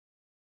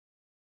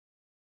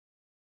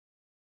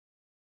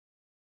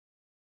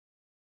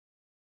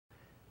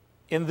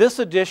In this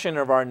edition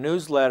of our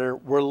newsletter,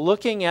 we're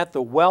looking at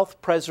the Wealth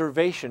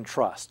Preservation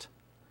Trust.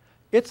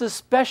 It's a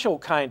special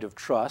kind of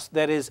trust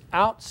that is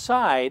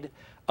outside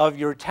of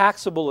your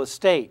taxable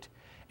estate,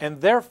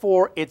 and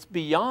therefore it's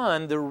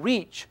beyond the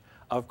reach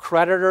of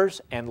creditors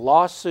and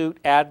lawsuit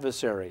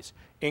adversaries,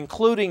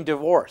 including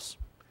divorce.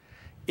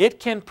 It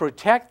can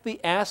protect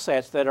the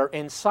assets that are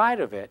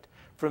inside of it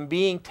from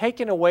being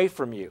taken away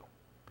from you.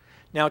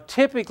 Now,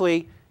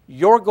 typically,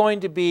 you're going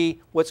to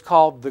be what's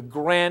called the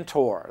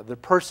grantor, the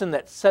person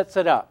that sets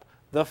it up,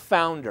 the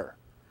founder.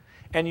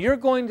 And you're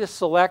going to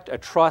select a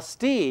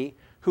trustee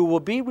who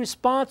will be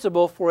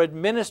responsible for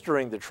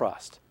administering the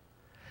trust.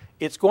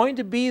 It's going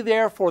to be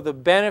there for the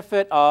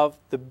benefit of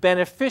the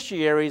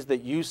beneficiaries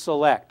that you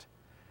select.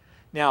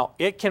 Now,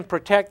 it can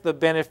protect the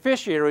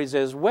beneficiaries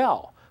as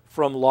well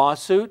from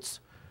lawsuits,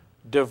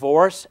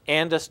 divorce,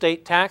 and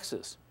estate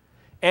taxes.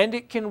 And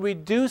it can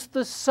reduce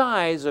the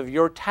size of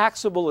your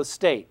taxable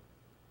estate.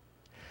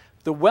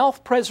 The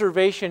Wealth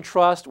Preservation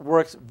Trust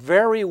works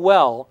very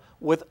well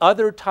with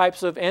other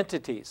types of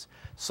entities,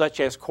 such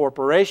as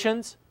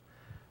corporations,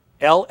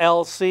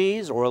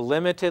 LLCs or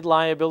limited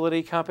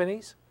liability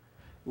companies,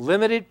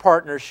 limited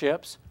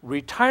partnerships,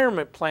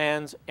 retirement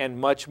plans, and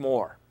much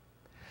more.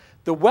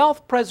 The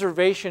Wealth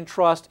Preservation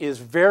Trust is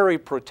very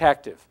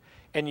protective,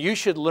 and you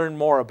should learn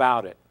more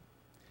about it.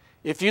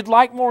 If you'd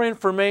like more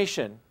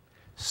information,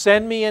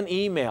 send me an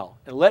email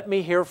and let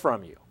me hear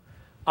from you.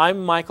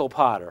 I'm Michael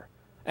Potter,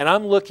 and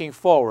I'm looking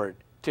forward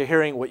to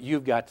hearing what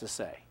you've got to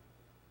say.